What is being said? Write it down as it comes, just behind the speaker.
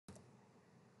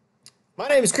My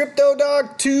name is Crypto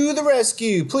Dog to the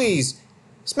rescue. Please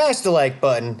smash the like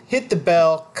button, hit the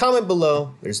bell, comment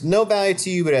below. There's no value to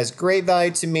you, but it has great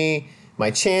value to me,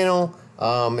 my channel.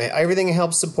 Everything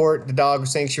helps support the dog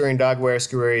sanctuary and dog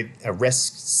rescue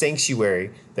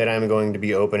sanctuary that I'm going to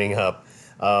be opening up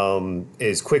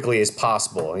as quickly as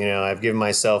possible. You know, I've given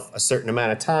myself a certain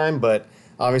amount of time, but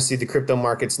obviously the crypto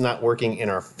market's not working in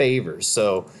our favor.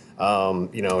 So,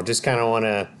 just kind of want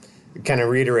to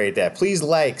reiterate that. Please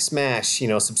like, smash,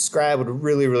 subscribe would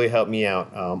really, really help me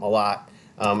out a lot.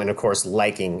 And of course,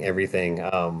 liking everything,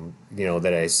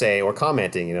 that I say or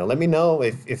commenting, let me know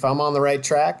if I'm on the right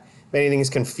track, if anything is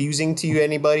confusing to you,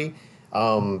 anybody.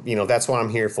 That's what I'm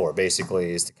here for,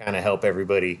 basically, is to kind of help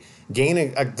everybody gain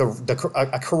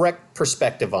a correct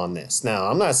perspective on this. Now,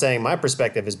 I'm not saying my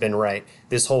perspective has been right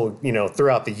this whole,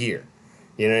 throughout the year.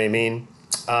 You know what I mean?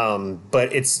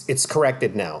 But it's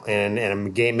corrected now, and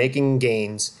I'm making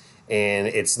gains, and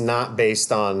it's not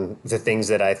based on the things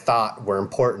that I thought were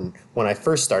important when I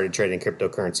first started trading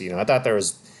cryptocurrency. I thought there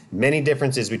was many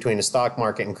differences between the stock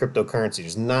market and cryptocurrency.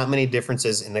 There's not many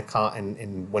differences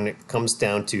when it comes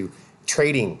down to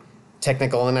trading,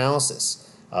 technical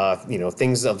analysis,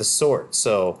 things of the sort.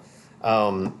 So,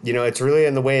 it's really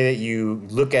in the way that you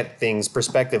look at things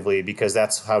prospectively, because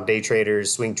that's how day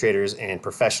traders, swing traders, and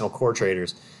professional core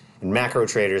traders and macro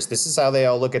traders, this is how they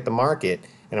all look at the market.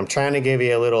 And I'm trying to give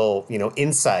you a little,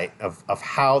 insight of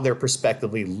how they're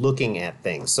prospectively looking at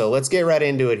things. So let's get right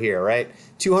into it here, right?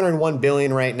 201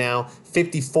 billion right now,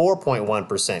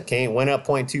 54.1%. Went up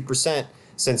 0.2%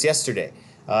 since yesterday.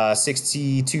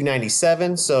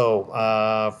 6297.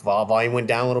 So volume went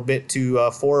down a little bit to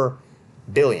 4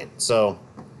 billion. So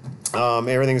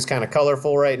everything's kind of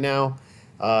colorful right now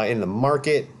in the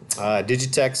market.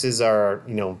 Digitex is our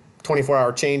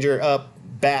 24-hour changer up.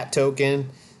 BAT token,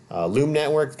 Loom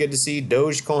Network, good to see.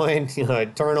 Dogecoin,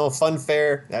 Eternal,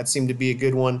 Funfair, that seemed to be a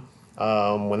good one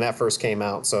when that first came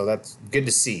out. So that's good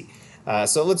to see.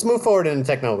 So let's move forward in the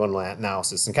technical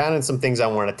analysis and kind of some things I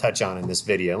want to touch on in this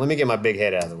video. Let me get my big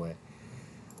head out of the way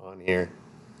on here.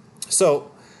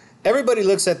 So everybody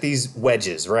looks at these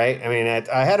wedges, right? I mean,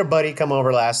 I had a buddy come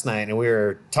over last night, and we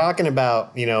were talking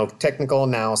about, technical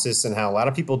analysis and how a lot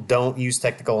of people don't use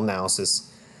technical analysis,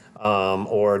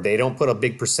 or they don't put a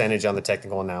big percentage on the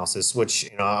technical analysis, which,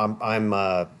 I'm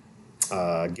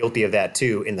guilty of that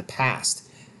too in the past.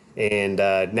 And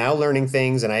now learning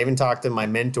things, and I even talked to my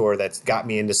mentor that's got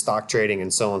me into stock trading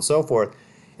and so on and so forth.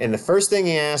 And the first thing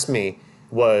he asked me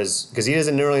was, because he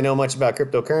doesn't really know much about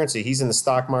cryptocurrency, he's in the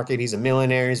stock market, he's a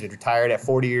millionaire, he's retired at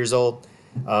 40 years old,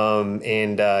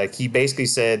 and he basically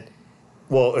said,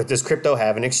 well, does crypto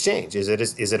have an exchange? Is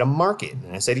it a market?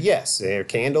 And I said, yes. There are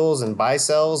candles and buy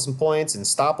sells and points and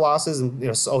stop losses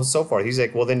and so forth. He's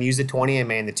like, well, then use the 20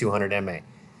 MA and the 200 MA.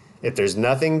 If there's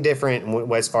nothing different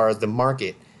as far as the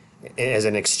market as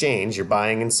an exchange, you're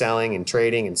buying and selling and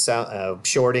trading and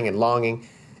shorting and longing,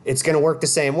 it's going to work the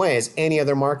same way as any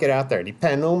other market out there.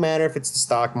 No matter if it's the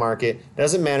stock market,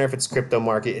 doesn't matter if it's crypto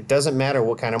market, it doesn't matter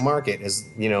what kind of market is,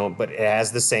 but it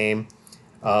has the same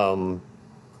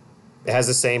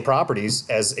properties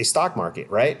as a stock market,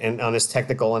 right? And on this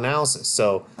technical analysis.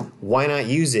 So why not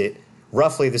use it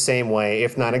roughly the same way,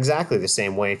 if not exactly the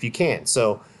same way, if you can?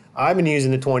 So I've been using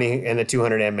the 20 and the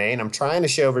 200 MA, and I'm trying to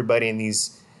show everybody in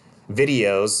these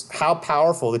videos how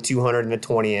powerful the 200 and the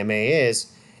 20 MA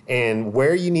is, and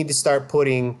where you need to start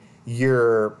putting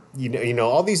your,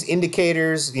 all these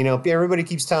indicators. Everybody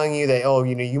keeps telling you that,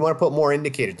 you want to put more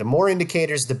indicators. The more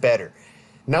indicators, the better.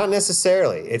 Not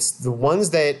necessarily. It's the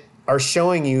ones that are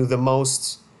showing you the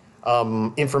most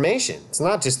information. It's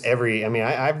not just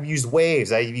I've used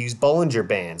waves, I've used Bollinger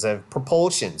Bands, I've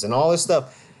propulsions, and all this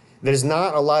stuff. There's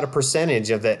not a lot of percentage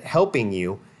of that helping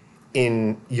you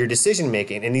in your decision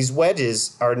making. And these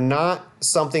wedges are not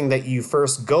something that you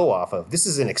first go off of. This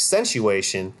is an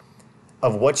accentuation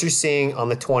of what you're seeing on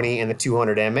the 20 and the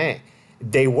 200 MA.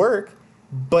 They work,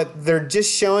 but they're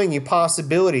just showing you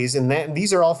possibilities, and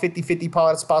these are all 50-50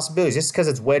 possibilities. Just because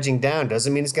it's wedging down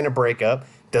doesn't mean it's going to break up,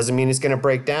 doesn't mean it's going to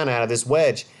break down out of this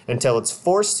wedge until it's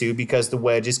forced to, because the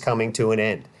wedge is coming to an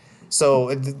end.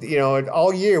 So,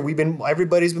 all year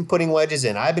everybody's been putting wedges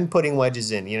in. I've been putting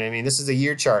wedges in. This is a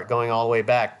year chart going all the way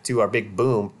back to our big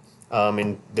boom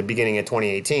in the beginning of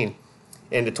 2018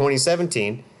 into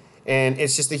 2017. And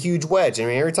it's just a huge wedge.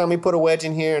 Every time we put a wedge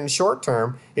in here in the short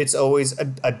term, it's always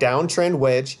a downtrend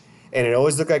wedge, and it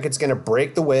always looks like it's going to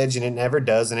break the wedge, and it never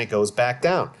does, and it goes back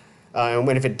down.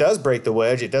 And if it does break the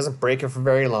wedge, it doesn't break it for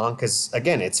very long, because,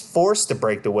 again, it's forced to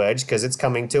break the wedge because it's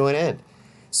coming to an end.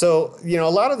 So, a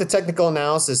lot of the technical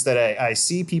analysis that I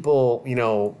see people,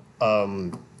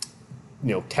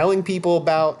 telling people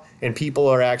about, and people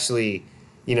are actually,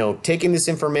 taking this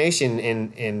information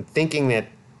and thinking that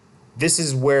this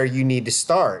is where you need to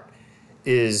start,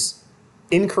 is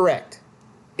incorrect.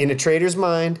 In a trader's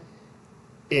mind,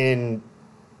 in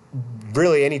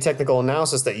really any technical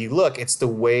analysis that you look, it's the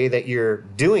way that you're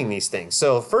doing these things.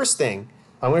 So first thing,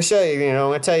 I'm going to show you, I'm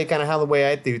going to tell you kind of how the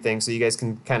way I do things so you guys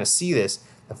can kind of see this.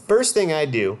 The first thing I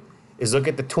do is look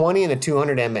at the 20 and the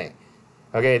 200 MA.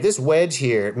 Okay, this wedge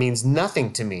here means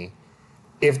nothing to me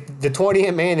if the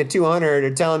 20 MA and the 200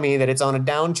 are telling me that it's on a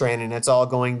downtrend and it's all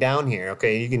going down here.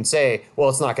 Okay, you can say, well,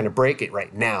 it's not going to break it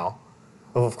right now.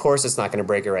 Well, of course it's not going to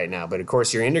break it right now, but of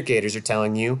course your indicators are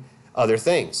telling you other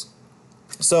things.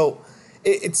 So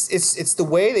it's the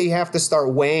way that you have to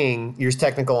start weighing your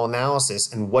technical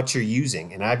analysis and what you're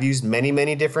using. And I've used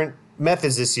many different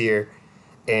methods this year.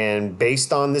 And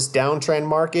based on this downtrend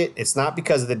market, it's not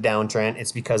because of the downtrend,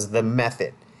 it's because of the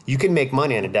method. You can make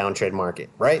money on a downtrend market,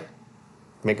 right?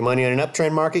 Make money on an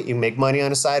uptrend market, you can make money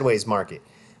on a sideways market.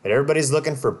 But everybody's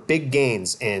looking for big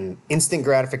gains and instant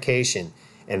gratification.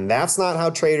 And that's not how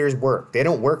traders work. They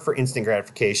don't work for instant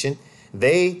gratification.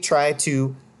 They try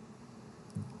to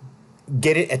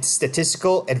get it a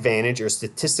statistical advantage or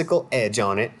statistical edge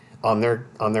on it on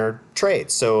their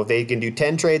trades. So if they can do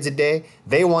 10 trades a day,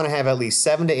 they want to have at least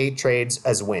 7 to 8 trades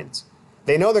as wins.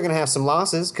 They know they're going to have some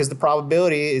losses because the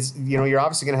probability is, you're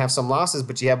obviously going to have some losses,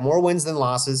 but you have more wins than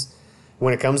losses.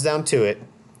 When it comes down to it,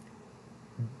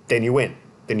 then you win.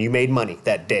 Then you made money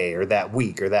that day or that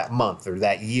week or that month or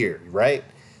that year, right?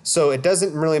 So it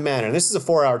doesn't really matter. And this is a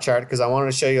 4-hour chart because I wanted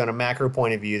to show you on a macro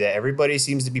point of view that everybody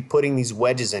seems to be putting these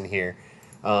wedges in here.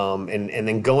 And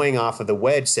then going off of the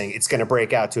wedge saying it's going to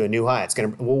break out to a new high.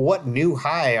 Well, what new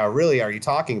high are you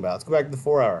talking about? Let's go back to the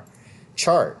 4-hour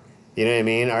chart. You know what I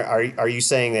mean? Are you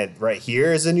saying that right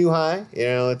here is a new high?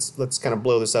 Let's kind of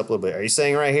blow this up a little bit. Are you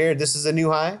saying right here this is a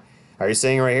new high? Are you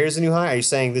saying right here is a new high? Are you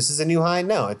saying this is a new high?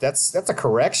 No, that's a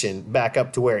correction back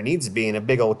up to where it needs to be in a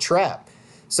big old trap.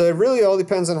 So it really all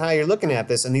depends on how you're looking at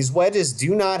this. And these wedges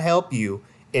do not help you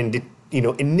in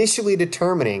initially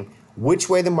determining which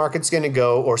way the market's going to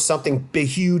go or something big,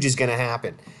 huge is going to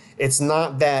happen. It's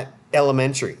not that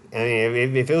elementary. I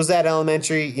mean, if it was that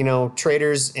elementary,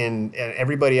 traders and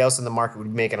everybody else in the market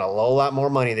would be making a whole lot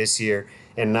more money this year,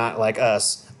 and not like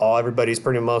us. Everybody's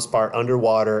pretty most part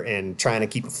underwater and trying to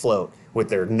keep afloat with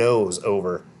their nose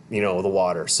over, the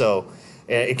water. So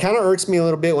it kind of irks me a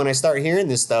little bit when I start hearing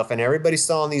this stuff and everybody's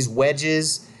still on these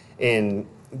wedges and,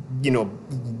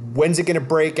 when's it going to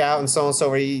break out and so on and so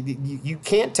forth. You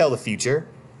can't tell the future,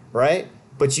 right?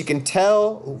 But you can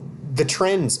tell the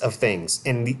trends of things,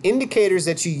 and the indicators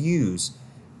that you use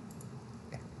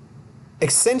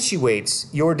accentuates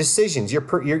your decisions,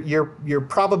 your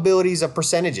probabilities of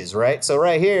percentages, right? So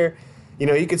right here,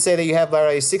 you could say that you have about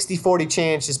a 60-40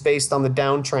 chance just based on the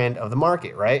downtrend of the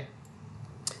market, right?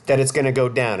 That it's going to go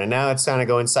down. And now it's kind of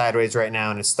going sideways right now,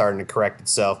 and it's starting to correct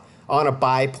itself on a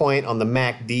buy point on the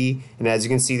MACD. And as you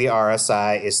can see, the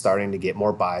RSI is starting to get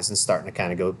more buys and starting to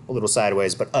kind of go a little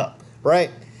sideways, but up,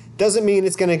 right? Doesn't mean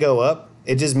it's going to go up.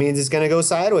 It just means it's going to go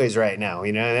sideways right now,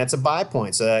 and that's a buy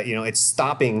point. So, it's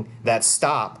stopping that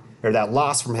stop or that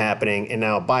loss from happening, and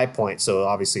now a buy point. So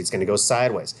obviously it's going to go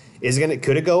sideways.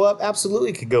 Could it go up?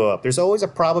 Absolutely it could go up. There's always a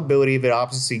probability of it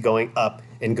obviously going up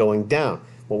and going down.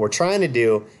 What we're trying to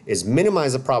do is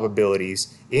minimize the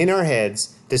probabilities in our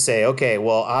heads to say, okay,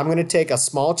 well, I'm going to take a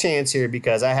small chance here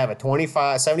because I have a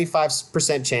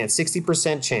 75% chance,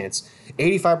 60% chance,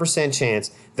 85%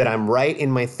 chance that I'm right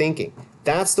in my thinking.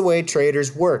 That's the way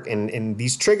traders work. And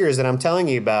these triggers that I'm telling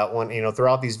you about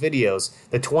throughout these videos,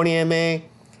 the 20 MA,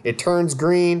 it turns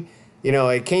green.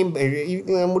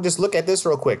 We'll just look at this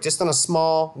real quick, just on a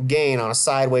small gain on a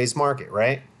sideways market,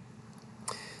 right?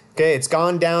 Okay, it's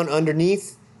gone down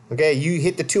underneath. Okay, you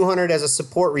hit the 200 as a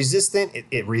support resistant.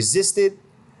 It resisted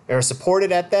or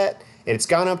supported at that. And it's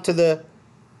gone up to the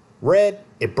red.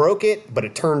 It broke it, but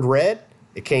it turned red.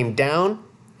 It came down.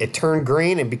 It turned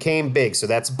green and became big. So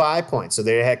that's buy point. So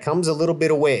there comes a little bit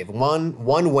of wave.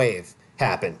 One wave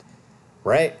happened,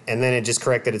 right? And then it just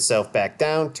corrected itself back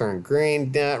down, turned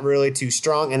green, not really too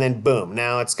strong. And then boom,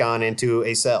 now it's gone into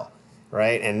a sell,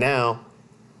 right? And now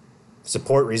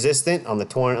support resistant on the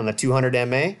 200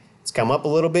 MA. It's come up a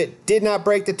little bit, did not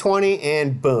break the 20,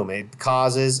 and boom, it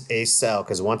causes a sell.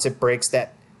 Because once it breaks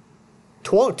that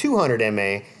 200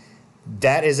 MA,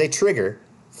 that is a trigger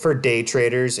for day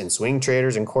traders and swing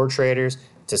traders and core traders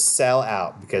to sell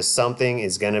out, because something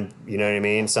is going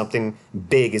to, something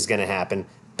big is going to happen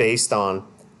based on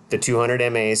the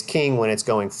 200 MA's king when it's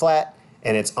going flat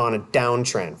and it's on a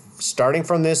downtrend. Starting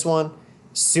from this one,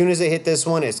 as soon as it hit this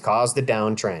one, it's caused the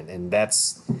downtrend. And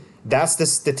that's That's the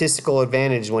statistical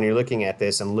advantage when you're looking at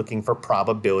this and looking for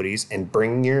probabilities and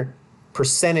bringing your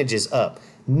percentages up.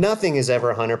 Nothing is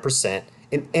ever 100%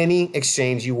 in any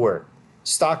exchange you work.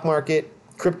 Stock market,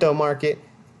 crypto market,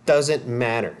 doesn't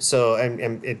matter. So,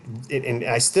 and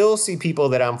I still see people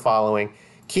that I'm following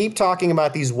keep talking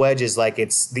about these wedges like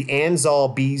it's the ands all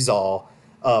bees all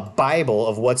Bible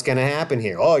of what's going to happen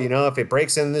here. Oh, you know, if it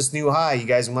breaks in this new high, you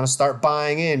guys want to start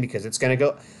buying in because it's going to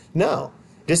go. No,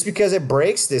 just because it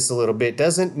breaks this a little bit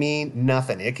doesn't mean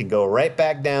nothing. It could go right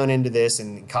back down into this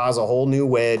and cause a whole new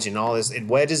wedge and all this.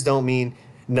 Wedges don't mean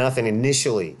nothing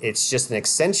initially. It's just an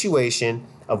accentuation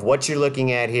of what you're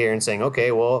looking at here and saying,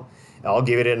 okay, well, I'll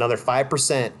give it another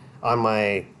 5% on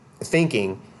my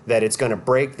thinking that it's going to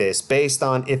break this based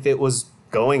on if it was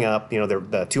going up, you know,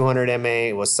 the 200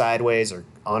 MA was sideways or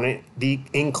on the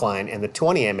incline and the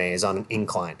 20 MA is on an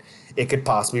incline. It could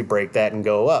possibly break that and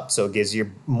go up. So it gives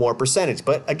you more percentage.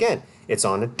 But again, it's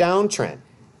on a downtrend.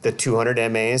 The 200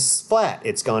 MA is flat.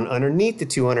 It's gone underneath the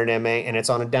 200 MA and it's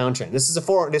on a downtrend. This is a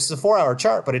 4-hour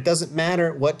chart, but it doesn't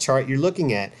matter what chart you're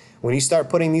looking at. When you start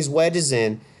putting these wedges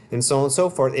in and so on and so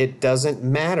forth, it doesn't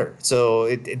matter. So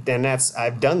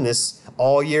I've done this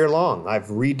all year long. I've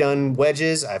redone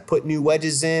wedges. I've put new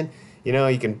wedges in. You know,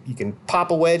 you can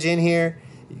pop a wedge in here.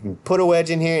 You can put a wedge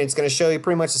in here. And it's going to show you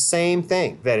pretty much the same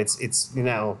thing. That it's you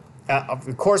know,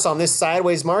 of course on this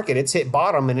sideways market, it's hit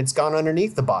bottom and it's gone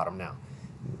underneath the bottom now.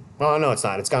 Oh no, it's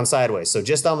not. It's gone sideways. So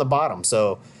just on the bottom.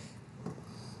 So,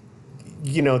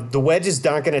 you know, the wedges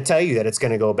aren't going to tell you that it's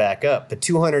going to go back up. The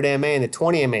 200 MA and the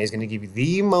 20 MA is going to give you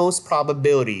the most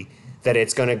probability that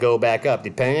it's going to go back up,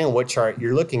 depending on what chart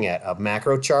you're looking at. A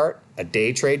macro chart, a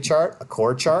day trade chart, a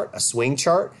core chart, a swing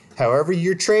chart. However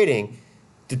you're trading,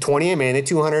 the 20 MA and the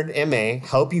 200 MA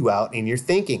help you out in your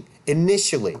thinking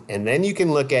initially. And then you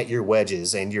can look at your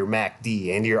wedges and your MACD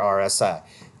and your RSI.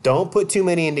 Don't put too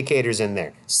many indicators in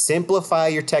there. Simplify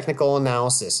your technical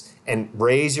analysis and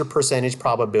raise your percentage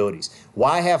probabilities.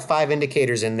 Why have 5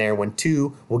 indicators in there when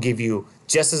 2 will give you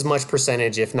just as much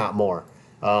percentage, if not more,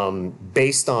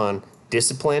 based on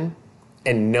discipline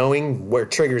and knowing where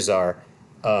triggers are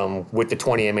with the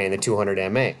 20 MA and the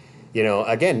 200 MA. You know,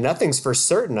 again, nothing's for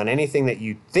certain on anything that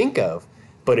you think of,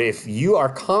 but if you are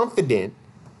confident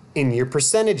in your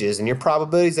percentages and your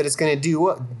probabilities that it's going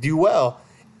to do well,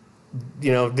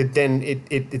 you know, then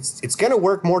it's going to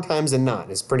work more times than not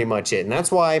is pretty much it. And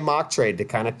that's why I mock trade, to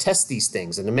kind of test these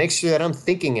things and to make sure that I'm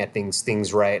thinking at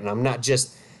things right and I'm not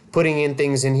just putting in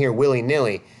things in here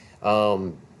willy-nilly.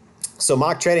 So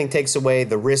mock trading takes away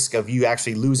the risk of you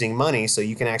actually losing money, so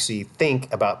you can actually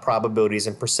think about probabilities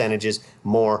and percentages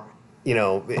more, you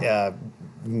know,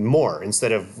 more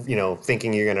instead of, you know,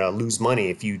 thinking you're going to lose money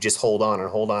if you just hold on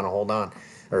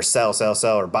or sell,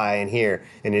 or buy in here,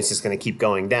 and it's just going to keep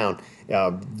going down.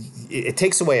 It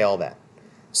takes away all that.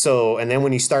 So, and then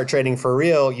when you start trading for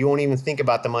real, you won't even think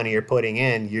about the money you're putting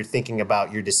in. You're thinking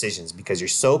about your decisions because you're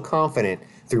so confident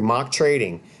through mock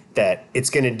trading that it's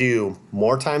going to do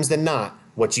more times than not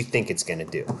what you think it's going to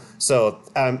do. So,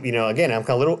 you know, again, I'm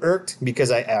kind of a little irked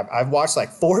because I've watched like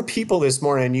 4 people this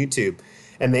morning on YouTube,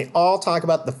 and they all talk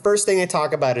about, the first thing they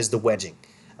talk about is the wedging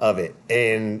of it,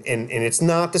 and it's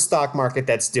not the stock market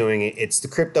that's doing it. It's the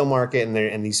crypto market,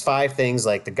 and these 5 things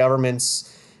like the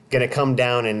government's going to come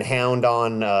down and hound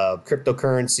on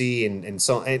cryptocurrency and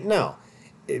so. No,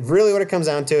 really, what it comes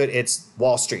down to it's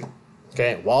Wall Street.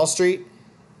 Okay, Wall Street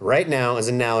right now is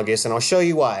analogous, and I'll show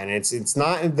you why. And it's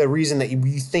not the reason that you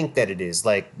think that it is,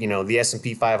 like, you know, the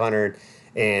S&P 500.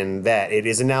 And that it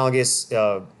is analogous.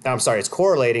 It's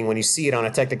correlating when you see it on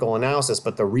a technical analysis,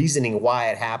 but the reasoning why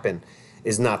it happened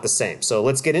is not the same. So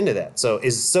let's get into that. So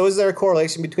is there a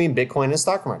correlation between Bitcoin and the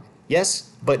stock market?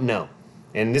 Yes, but no.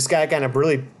 And this guy kind of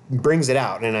really brings it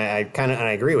out, and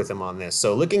I agree with him on this.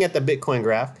 So looking at the Bitcoin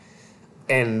graph,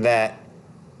 and that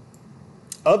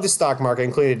of the stock market,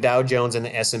 including the Dow Jones and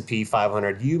the S&P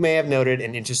 500, you may have noted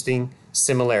an interesting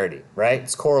similarity, right?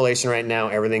 It's correlation right now.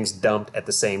 Everything's dumped at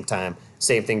the same time.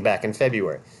 Same thing back in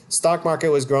February. Stock market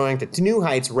was growing to new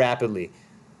heights rapidly,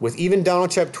 with even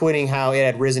Donald Trump tweeting how it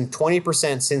had risen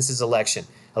 20% since his election.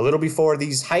 A little before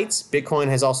these heights, Bitcoin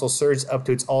has also surged up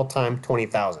to its all-time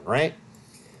 20,000, right?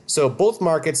 So both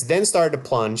markets then started to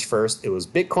plunge. First, it was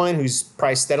Bitcoin, whose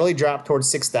price steadily dropped towards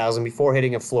 6,000 before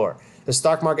hitting a floor. The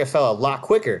stock market fell a lot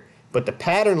quicker, but the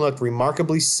pattern looked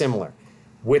remarkably similar,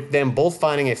 with them both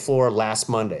finding a floor last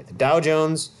Monday. The Dow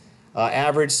Jones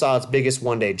average saw its biggest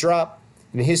one-day drop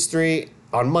in history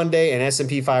on Monday, and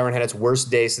S&P 500 had its worst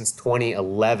day since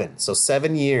 2011. So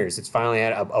 7 years, it's finally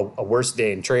had a worst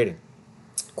day in trading.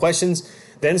 Questions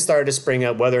then started to spring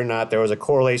up whether or not there was a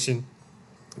correlation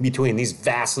between these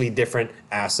vastly different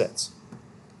assets.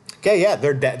 Okay, yeah,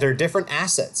 they're different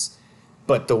assets,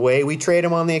 but the way we trade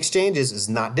them on the exchanges is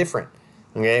not different.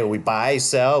 Okay, we buy,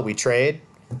 sell, we trade,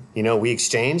 we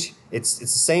exchange. It's the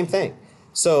same thing.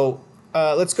 So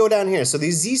let's go down here. So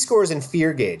these z-scores and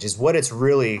fear gauge is what it's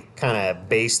really kind of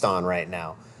based on right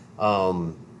now.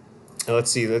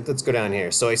 Let's see. Let's go down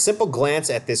here. So a simple glance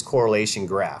at this correlation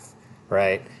graph,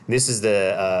 right? This is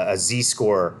the a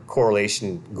z-score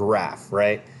correlation graph,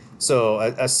 right? So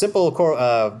a simple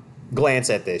glance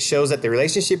at this shows that the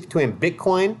relationship between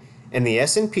Bitcoin and the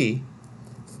S&P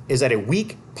is at a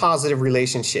weak positive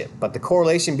relationship, but the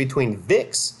correlation between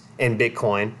VIX and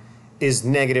Bitcoin is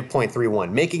negative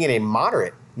 0.31, making it a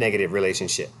moderate negative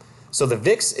relationship. So the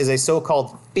VIX is a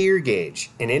so-called fear gauge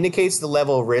and indicates the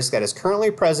level of risk that is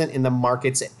currently present in the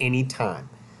markets at any time.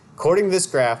 According to this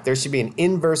graph, there should be an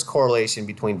inverse correlation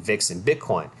between VIX and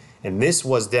Bitcoin. And this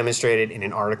was demonstrated in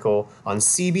an article on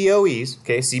CBOE's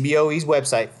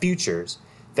website, Futures,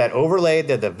 that overlaid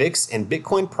the VIX and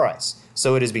Bitcoin price.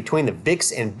 So it is between the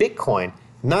VIX and Bitcoin,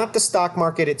 not the stock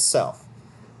market itself,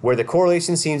 where the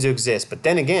correlation seems to exist. But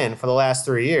then again, for the last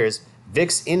 3 years,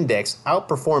 VIX index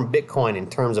outperformed Bitcoin in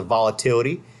terms of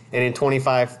volatility. And in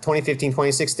 2015,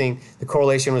 2016, the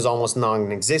correlation was almost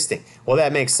non-existent. Well,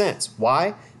 that makes sense.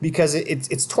 Why? Because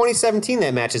it's 2017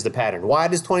 that matches the pattern. Why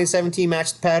does 2017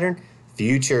 match the pattern?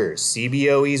 Futures,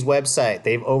 CBOE's website,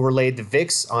 they've overlaid the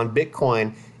VIX on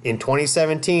Bitcoin in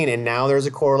 2017, and now there's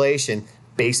a correlation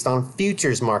based on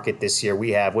futures market this year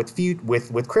we have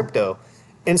with crypto,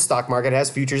 and stock market has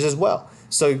futures as well.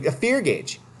 So a fear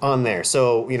gauge on there.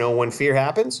 So, when fear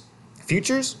happens,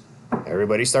 futures,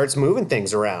 everybody starts moving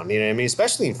things around,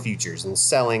 especially in futures and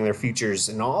selling their futures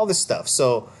and all this stuff.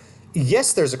 So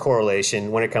yes, there's a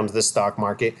correlation when it comes to the stock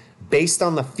market based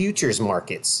on the futures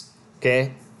markets,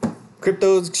 okay?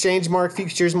 Crypto exchange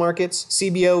futures markets,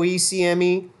 CBOE,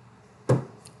 CME,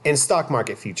 and stock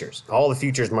market futures, all the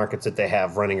futures markets that they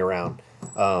have running around,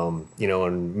 in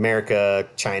America,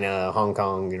 China, Hong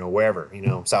Kong, wherever,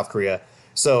 South Korea.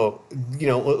 So,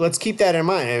 let's keep that in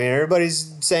mind. I mean,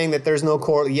 everybody's saying that there's no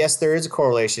correlation. Yes, there is a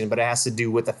correlation, but it has to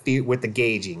do with the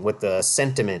gauging, with the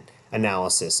sentiment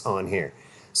analysis on here.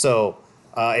 So,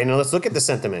 let's look at the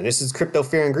sentiment. This is Crypto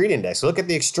Fear and Greed Index. Look at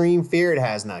the extreme fear it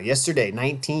has now. Yesterday,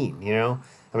 19,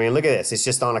 I mean, look at this. It's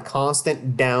just on a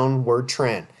constant downward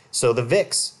trend. So the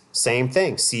VIX, same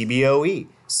thing. CBOE,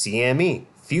 CME,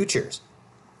 futures.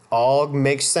 All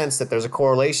makes sense that there's a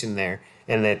correlation there,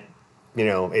 and that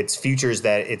it's futures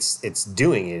that it's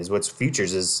doing is what's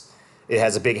futures is. It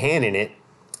has a big hand in it,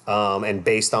 and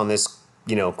based on this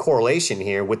correlation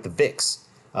here with the VIX,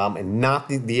 and not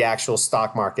the actual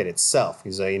stock market itself.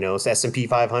 Because S&P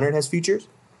 500 has futures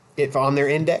on their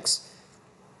index.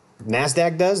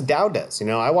 NASDAQ does, Dow does.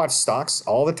 I watch stocks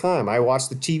all the time. I watch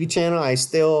the TV channel. I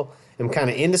still am kind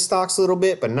of into stocks a little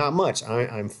bit, but not much.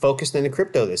 I'm focused into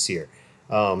crypto this year.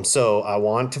 So I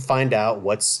want to find out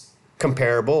what's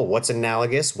comparable, what's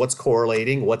analogous, what's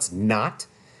correlating, what's not,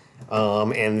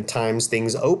 and the times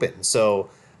things open. So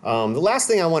the last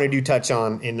thing I want to touch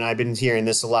on, and I've been hearing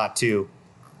this a lot too,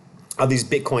 are these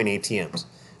Bitcoin ATMs.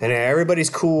 And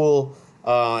everybody's cool.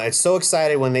 It's so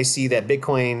excited when they see that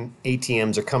Bitcoin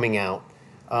ATMs are coming out,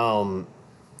 and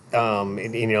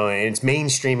it's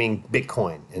mainstreaming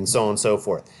Bitcoin and so on and so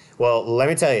forth. Well, let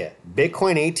me tell you,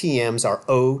 Bitcoin ATMs are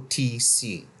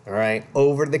OTC, all right,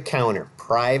 over the counter,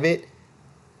 private,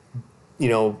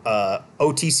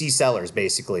 OTC sellers,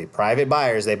 basically private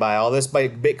buyers. They buy all this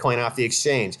Bitcoin off the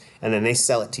exchange, and then they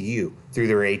sell it to you through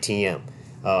their ATM.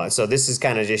 So this is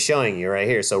kind of just showing you right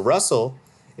here. So Russell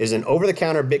is an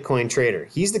over-the-counter Bitcoin trader.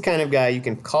 He's the kind of guy you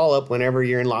can call up whenever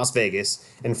you're in Las Vegas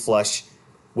and flush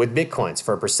with Bitcoins.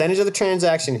 For a percentage of the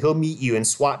transaction, he'll meet you and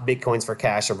swap Bitcoins for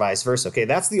cash or vice versa. Okay,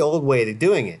 that's the old way of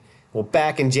doing it. Well,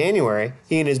 back in January,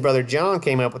 he and his brother John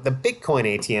came up with the Bitcoin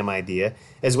ATM idea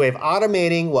as a way of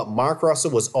automating what Mark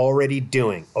Russell was already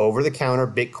doing, over-the-counter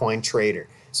Bitcoin trader.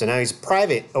 So now he's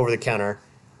private over-the-counter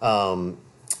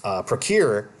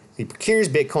procurer. He procures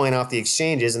Bitcoin off the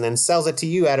exchanges and then sells it to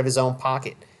you out of his own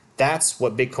pocket. That's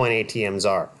what Bitcoin ATMs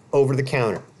are. Over the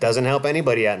counter. Doesn't help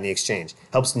anybody out in the exchange.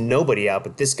 Helps nobody out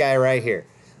but this guy right here.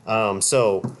 Again,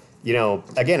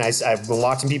 I've been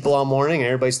watching people all morning and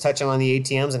everybody's touching on the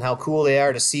ATMs and how cool they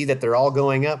are to see that they're all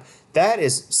going up. That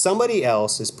is somebody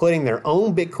else is putting their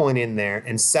own Bitcoin in there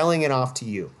and selling it off to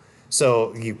you.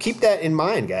 So you keep that in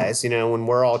mind, guys, when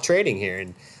we're all trading here.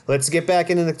 And let's get back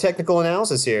into the technical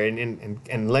analysis here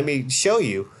and let me show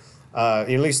you, at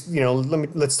least,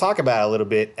 let's talk about it a little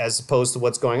bit as opposed to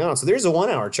what's going on. So there's a 1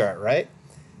 hour chart, right?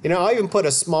 I'll even put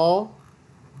a small,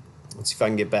 let's see if I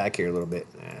can get back here a little bit.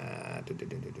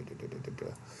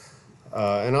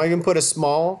 And I'll even put a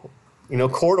small,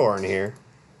 corridor in here.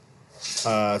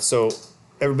 So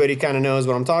everybody kind of knows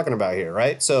what I'm talking about here,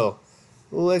 right? So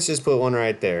let's just put one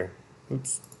right there.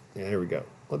 Oops. Yeah, here we go.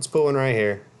 Let's put one right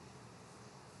here.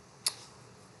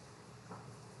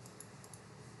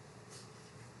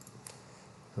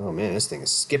 Oh man, this thing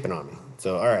is skipping on me.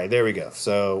 So, all right, there we go.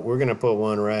 So we're going to put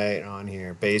one right on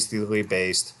here, basically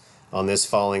based on this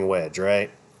falling wedge, right?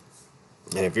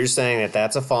 And if you're saying that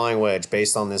that's a falling wedge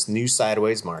based on this new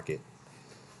sideways market,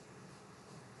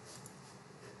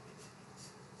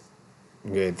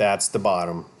 okay, that's the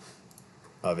bottom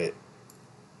of it,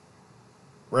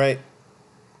 right?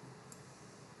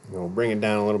 We'll bring it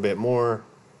down a little bit more.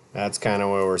 That's kind of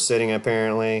where we're sitting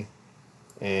apparently.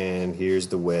 And here's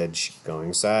the wedge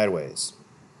going sideways.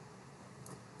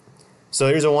 So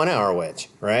here's a 1 hour wedge,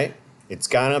 right? It's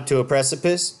gone up to a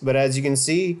precipice, but as you can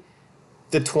see,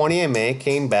 the 20 MA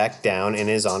came back down and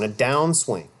is on a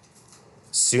downswing.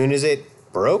 Soon as it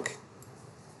broke,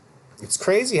 it's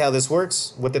crazy how this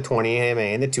works with the 20 MA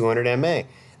and the 200 MA.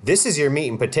 This is your meat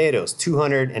and potatoes,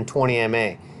 220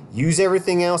 MA. Use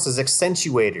everything else as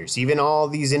accentuators, even all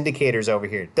these indicators over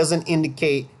here. It doesn't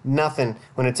indicate nothing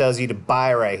when it tells you to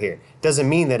buy right here. It doesn't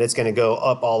mean that it's going to go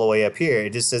up all the way up here. It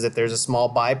just says that there's a small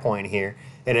buy point here,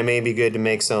 and it may be good to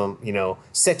make some,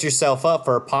 set yourself up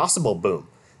for a possible boom.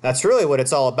 That's really what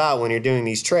it's all about when you're doing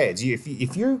these trades.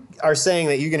 If you are saying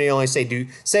that you're going to only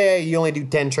say you only do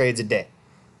 10 trades a day,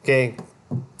 okay,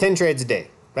 10 trades a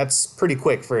day. That's pretty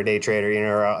quick for a day trader,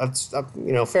 it's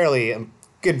fairly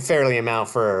fairly amount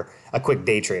for a quick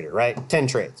day trader, right? 10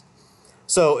 trades.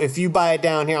 So if you buy it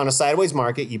down here on a sideways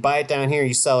market, you buy it down here,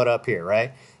 you sell it up here,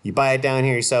 right? You buy it down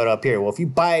here, you sell it up here. Well, if you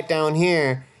buy it down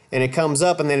here and it comes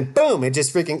up and then boom, it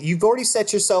just you've already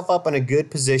set yourself up in a good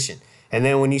position. And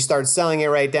then when you start selling it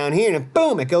right down here and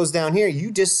boom, it goes down here,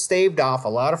 you just staved off a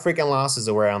lot of freaking losses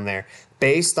around there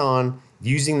based on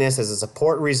using this as a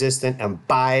support resistant and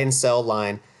buy and sell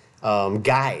line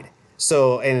guide.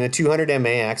 So, and the 200 MA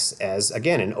acts as,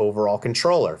 again, an overall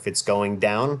controller. If it's going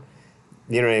down,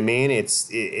 you know what I mean?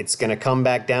 It's going to come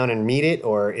back down and meet it,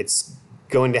 or it's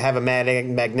going to have a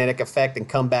magnetic effect and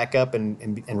come back up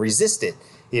and resist it,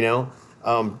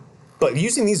 But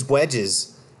using these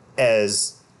wedges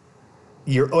as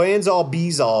your ends all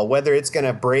bees all, whether it's going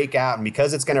to break out, and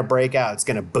because it's going to break out, it's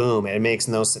going to boom. And it makes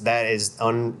that is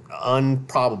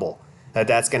unprobable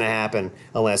that's going to happen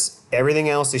unless everything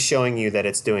else is showing you that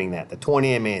it's doing that. The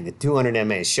 20 MA, the 200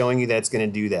 MA is showing you that it's going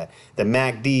to do that. The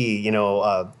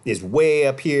MACD, is way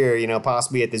up here,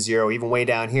 possibly at the zero, even way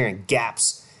down here, and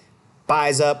gaps,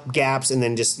 buys up, gaps, and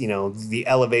then just, the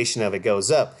elevation of it goes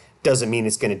up. Doesn't mean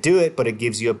it's going to do it, but it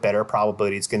gives you a better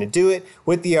probability it's going to do it,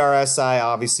 with the RSI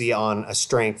obviously on a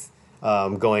strength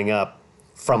going up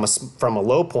from a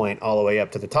low point all the way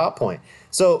up to the top point.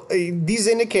 So these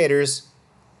indicators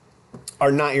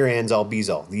are not your ends all bees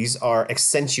all. These are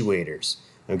accentuators,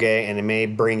 okay? And it may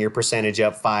bring your percentage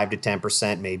up 5 to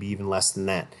 10%, maybe even less than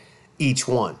that, each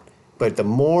one. But the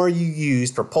more you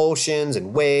use propulsions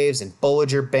and waves and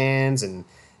Bollinger Bands and,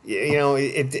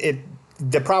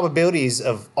 the probabilities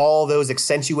of all those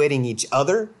accentuating each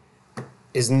other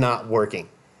is not working,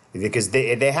 because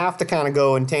they have to kind of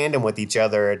go in tandem with each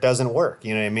other. It doesn't work,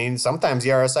 you know what I mean? Sometimes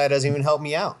the RSI doesn't even help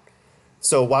me out.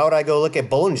 So why would I go look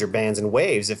at Bollinger Bands and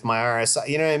waves if my RSI,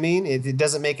 you know what I mean? It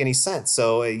doesn't make any sense.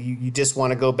 So you just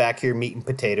want to go back here, meat and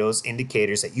potatoes,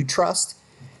 indicators that you trust,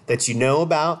 that you know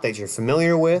about, that you're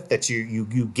familiar with, that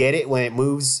you get it when it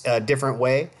moves a different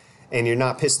way, and you're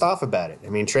not pissed off about it. I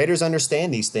mean, traders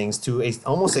understand these things to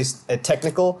almost a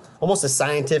technical, almost a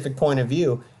scientific point of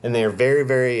view, and they're very,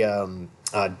 very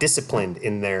disciplined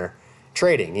in their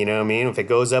trading. You know what I mean? If it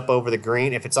goes up over the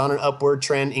green, if it's on an upward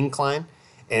trend incline,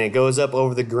 and it goes up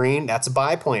over the green, that's a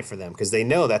buy point for them, because they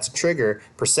know that's a trigger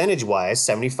percentage-wise,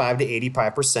 75 to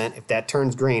 85%. If that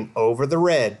turns green over the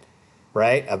red,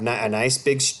 right, of a nice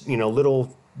big,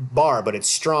 little bar, but it's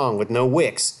strong with no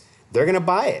wicks, they're gonna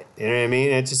buy it. You know what I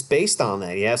mean? It's just based on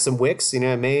that. You have some wicks, it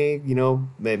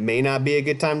may not be a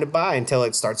good time to buy until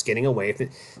it starts getting away from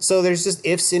it. So there's just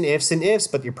ifs and ifs and ifs,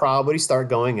 but your probability start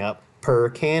going up per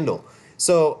candle.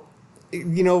 So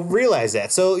realize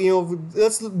that. So,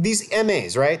 these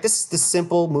MAs, right? This is the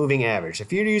simple moving average.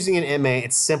 If you're using an MA,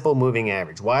 it's simple moving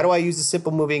average. Why do I use the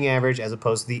simple moving average as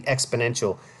opposed to the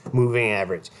exponential moving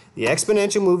average? The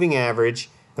exponential moving average,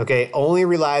 okay, only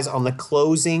relies on the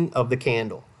closing of the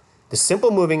candle. The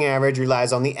simple moving average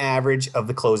relies on the average of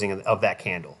the closing of that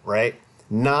candle, right?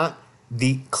 Not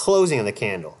the closing of the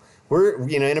candle. We're,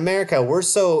 in America, we're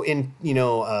so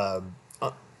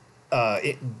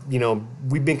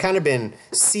we've been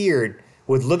seared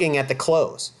with looking at the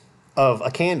close. of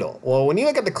a candle. Well, when you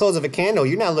look at the close of a candle,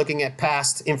 you're not looking at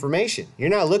past information. You're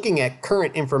not looking at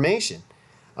current information.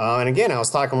 And again, I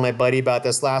was talking to my buddy about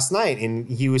this last night, and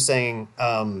he was saying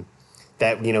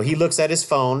that, he looks at his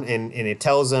phone and it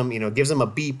tells him, gives him a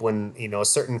beep when, a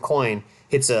certain coin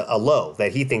hits a low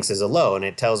that he thinks is a low, and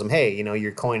it tells him, hey,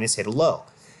 your coin has hit a low.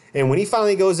 And when he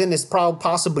finally goes in to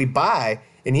possibly buy,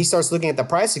 and he starts looking at the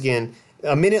price again,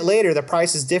 a minute later, the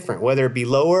price is different, whether it be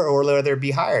lower or whether it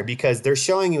be higher, because they're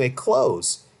showing you a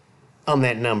close on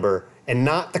that number and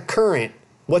not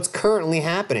what's currently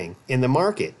happening in the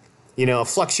market. A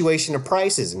fluctuation of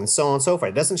prices and so on and so forth.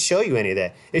 It doesn't show you any of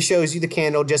that. It shows you the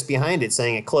candle just behind it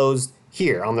saying it closed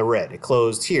here on the red. It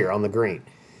closed here on the green.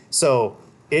 So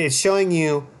it's showing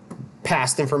you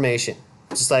past information,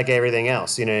 just like everything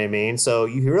else. You know what I mean? So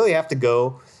you really have to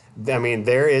go.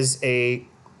 There is there's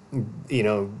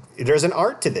an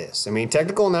art to this.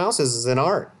 Technical analysis is an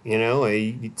art.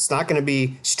 It's not going to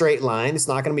be straight line. It's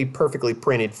not going to be perfectly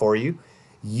printed for you.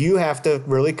 You have to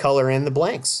really color in the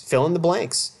blanks, fill in the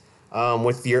blanks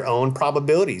with your own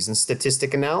probabilities and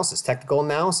statistic analysis, technical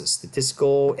analysis,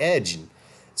 statistical edge, and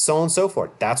so on and so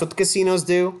forth. That's what the casinos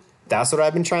do. That's what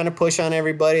I've been trying to push on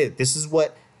everybody. This is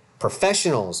what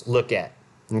professionals look at.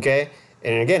 Okay.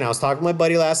 And again, I was talking to my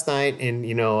buddy last night, and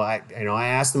I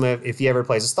asked him if he ever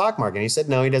plays the stock market. And he said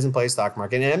no, he doesn't play the stock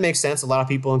market, and it makes sense. A lot of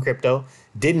people in crypto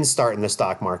didn't start in the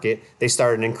stock market; they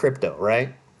started in crypto,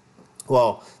 right?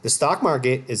 Well, the stock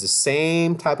market is the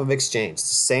same type of exchange, the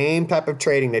same type of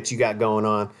trading that you got going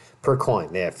on per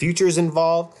coin. They have futures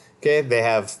involved. Okay, they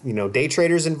have day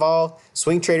traders involved,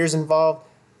 swing traders involved,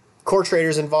 core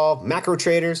traders involved, macro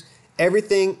traders.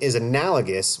 Everything is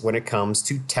analogous when it comes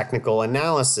to technical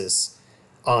analysis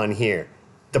on here.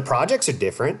 The projects are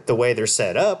different, the way they're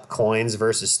set up, coins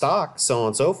versus stock, so on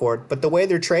and so forth, but the way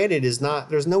they're traded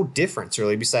there's no difference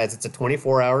really, besides it's a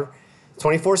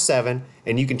 24/7,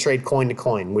 and you can trade coin to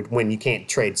coin when you can't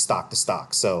trade stock to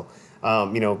stock. So,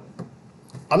 I'm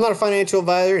not a financial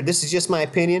advisor. This is just my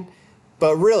opinion,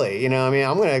 but really,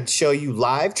 I'm going to show you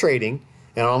live trading.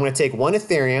 And I'm going to take one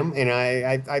Ethereum, and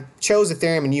I chose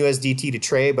Ethereum and USDT to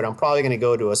trade, but I'm probably going to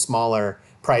go to a smaller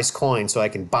price coin so I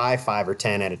can buy 5 or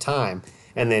 10 at a time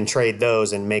and then trade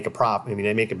those and make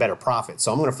make a better profit.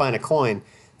 So I'm going to find a coin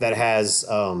that has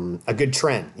a good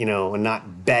trend, and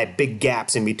not big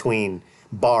gaps in between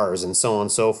bars and so on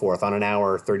and so forth on an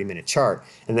hour or 30-minute chart.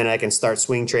 And then I can start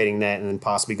swing trading that and then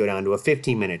possibly go down to a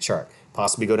 15-minute chart,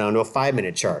 possibly go down to a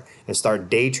 5-minute chart and start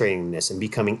day trading this and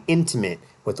becoming intimate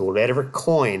with whatever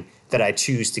coin that I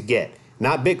choose to get.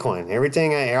 Not Bitcoin.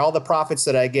 All the profits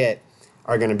that I get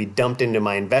are going to be dumped into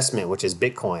my investment, which is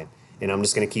Bitcoin. And I'm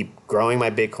just going to keep growing my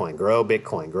Bitcoin, grow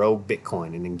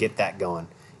Bitcoin, and then get that going,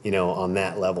 on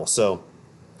that level. So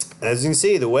as you can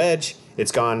see, the wedge,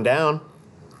 it's gone down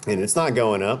and it's not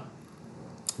going up.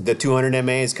 The 200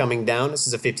 MA is coming down. This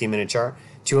is a 15-minute chart.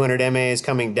 200 MA is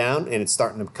coming down, and it's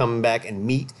starting to come back and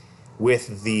meet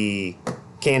with the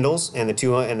candles and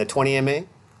the 20 MA.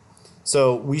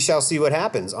 So we shall see what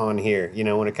happens on here,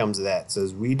 when it comes to that. It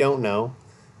says we don't know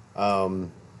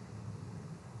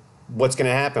what's going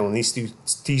to happen when these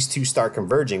two start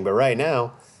converging. But right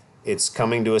now, it's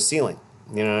coming to a ceiling.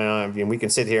 We can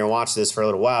sit here and watch this for a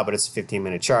little while, but it's a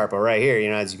 15-minute chart. But right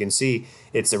here, as you can see,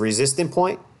 it's a resistant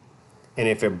point. And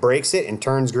if it breaks it and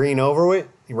turns green over it,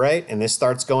 right, and this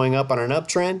starts going up on an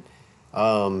uptrend,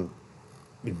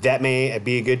 that may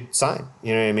be a good sign.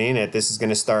 That this is going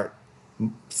to start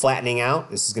flattening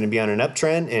out. This is going to be on an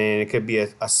uptrend, and it could be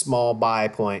a small buy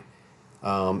point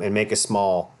and make a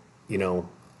small,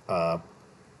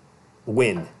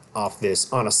 win off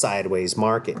this on a sideways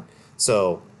market.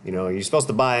 So, you're supposed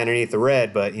to buy underneath the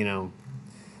red, but,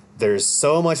 there's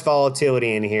so much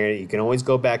volatility in here that you can always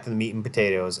go back to the meat and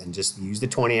potatoes and just use the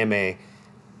 20 MA.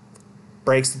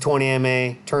 Breaks the 20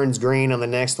 MA, turns green on the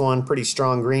next one, pretty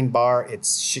strong green bar.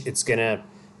 It's going to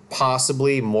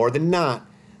possibly, more than not,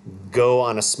 go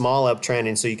on a small uptrend,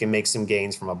 and so you can make some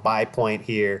gains from a buy point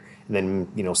here and then,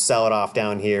 sell it off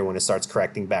down here when it starts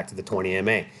correcting back to the 20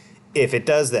 MA. If it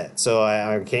does that. So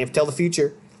I can't tell the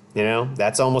future.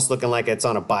 That's almost looking like it's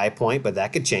on a buy point, but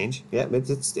that could change. Yeah,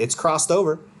 it's crossed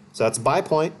over. So that's a buy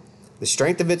point. The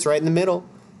strength of it's right in the middle.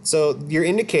 So your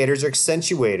indicators are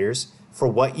accentuators for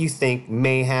what you think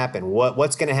may happen.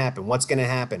 What's going to happen? What's going to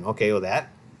happen? Okay, well, that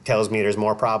tells me there's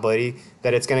more probability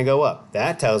that it's going to go up.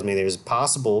 That tells me there's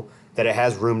possible that it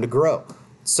has room to grow.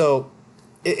 So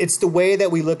it's the way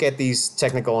that we look at these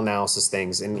technical analysis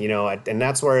things. And, and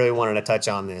that's where I really wanted to touch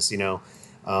on this.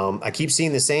 I keep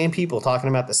seeing the same people talking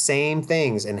about the same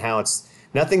things and how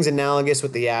nothing's analogous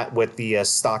with the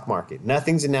stock market.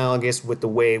 Nothing's analogous with the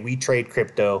way we trade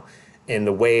crypto and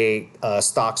the way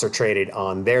stocks are traded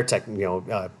on their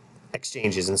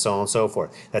exchanges and so on and so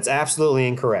forth. That's absolutely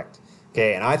incorrect.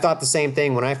 Okay, and I thought the same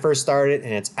thing when I first started,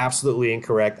 and it's absolutely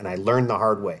incorrect, and I learned the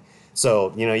hard way.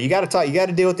 So, you got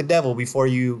to deal with the devil before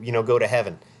you go to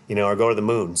heaven, or go to the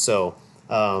moon. So,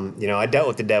 I dealt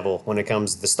with the devil when it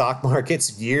comes to the stock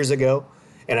markets years ago,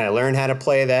 and I learned how to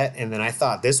play that, and then I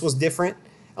thought this was different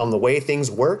on the way things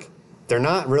work. They're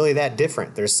not really that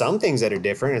different. There's some things that are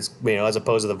different, as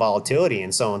opposed to the volatility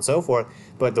and so on and so forth.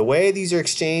 But the way these are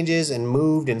exchanges and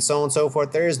moved and so on and so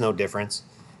forth, there is no difference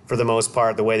for the most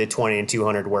part, the way the 20 and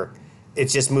 200 work. It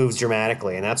just moves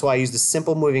dramatically. And that's why I use the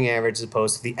simple moving average as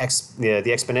opposed to the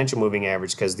exponential moving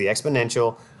average, because the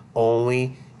exponential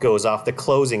only goes off the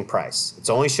closing price. It's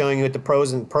only showing you what the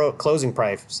closing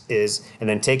price is, and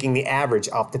then taking the average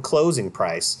off the closing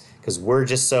price, because we're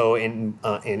just so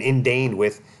inundated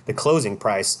with the closing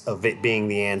price of it being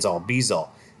the ends all bees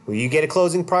all. When you get a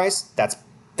closing price,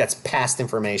 that's past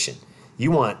information.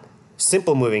 You want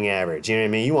simple moving average. You know what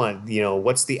I mean? You want,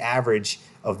 what's the average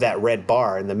of that red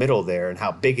bar in the middle there, and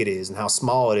how big it is and how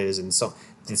small it is. And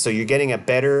so you're getting a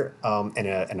better and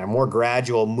a more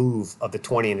gradual move of the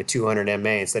 20 and the 200 MA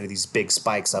instead of these big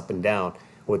spikes up and down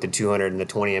with the 200 and the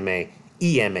 20 MA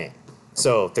EMA.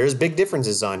 So there's big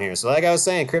differences on here. So like I was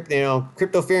saying,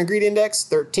 crypto fear and greed index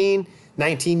 13,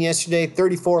 19 yesterday,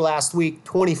 34 last week,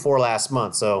 24 last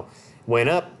month. So went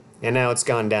up and now it's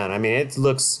gone down. I mean, it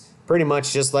looks pretty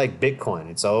much just like Bitcoin.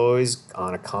 It's always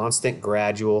on a constant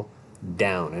gradual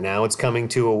down, and now it's coming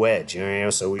to a wedge.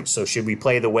 So should we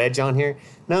play the wedge on here?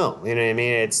 No, you know what I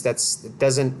mean. It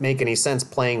doesn't make any sense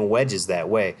playing wedges that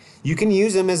way. You can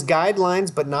use them as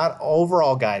guidelines, but not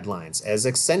overall guidelines, as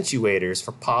accentuators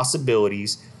for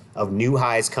possibilities of new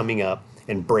highs coming up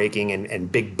and breaking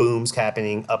and big booms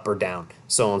happening up or down,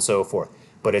 so on and so forth.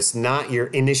 But it's not your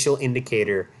initial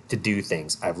indicator to do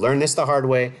things. I've learned this the hard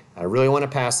way. I really want to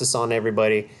pass this on to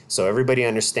everybody so everybody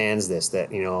understands this,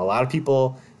 that, a lot of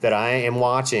people that I am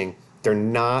watching, they're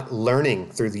not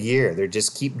learning through the year. They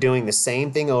just keep doing the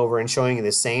same thing over and showing you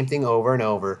the same thing over and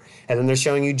over. And then they're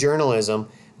showing you journalism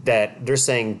that they're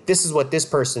saying, this is what this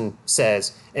person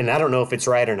says, and I don't know if it's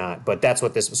right or not, but that's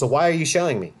what this. So why are you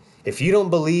showing me? If you don't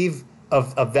believe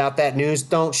about that news,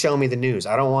 don't show me the news.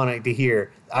 I don't want to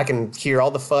hear. I can hear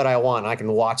all the FUD I want. I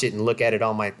can watch it and look at it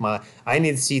on my. I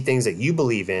need to see things that you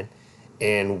believe in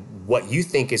and what you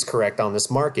think is correct on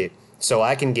this market, so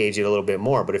I can gauge it a little bit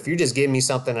more. But if you're just giving me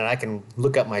something that I can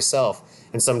look up myself,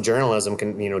 and some journalism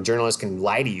can, journalists can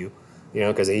lie to you,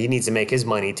 because he needs to make his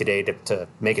money today to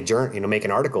make make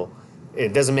an article.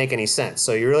 It doesn't make any sense.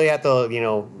 So you really have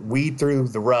to, weed through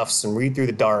the roughs and read through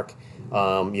the dark.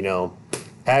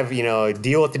 Have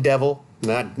deal with the devil,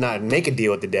 not make a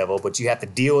deal with the devil, but you have to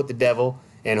deal with the devil,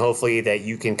 and hopefully that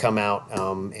you can come out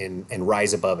and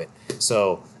rise above it.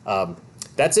 So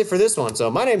that's it for this one. So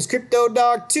my name's Crypto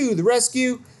Dog to the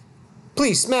rescue.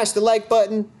 Please smash the like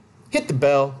button, hit the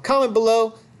bell, comment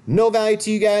below. No value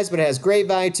to you guys, but it has great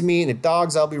value to me and the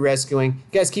dogs I'll be rescuing.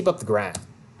 You guys keep up the grind.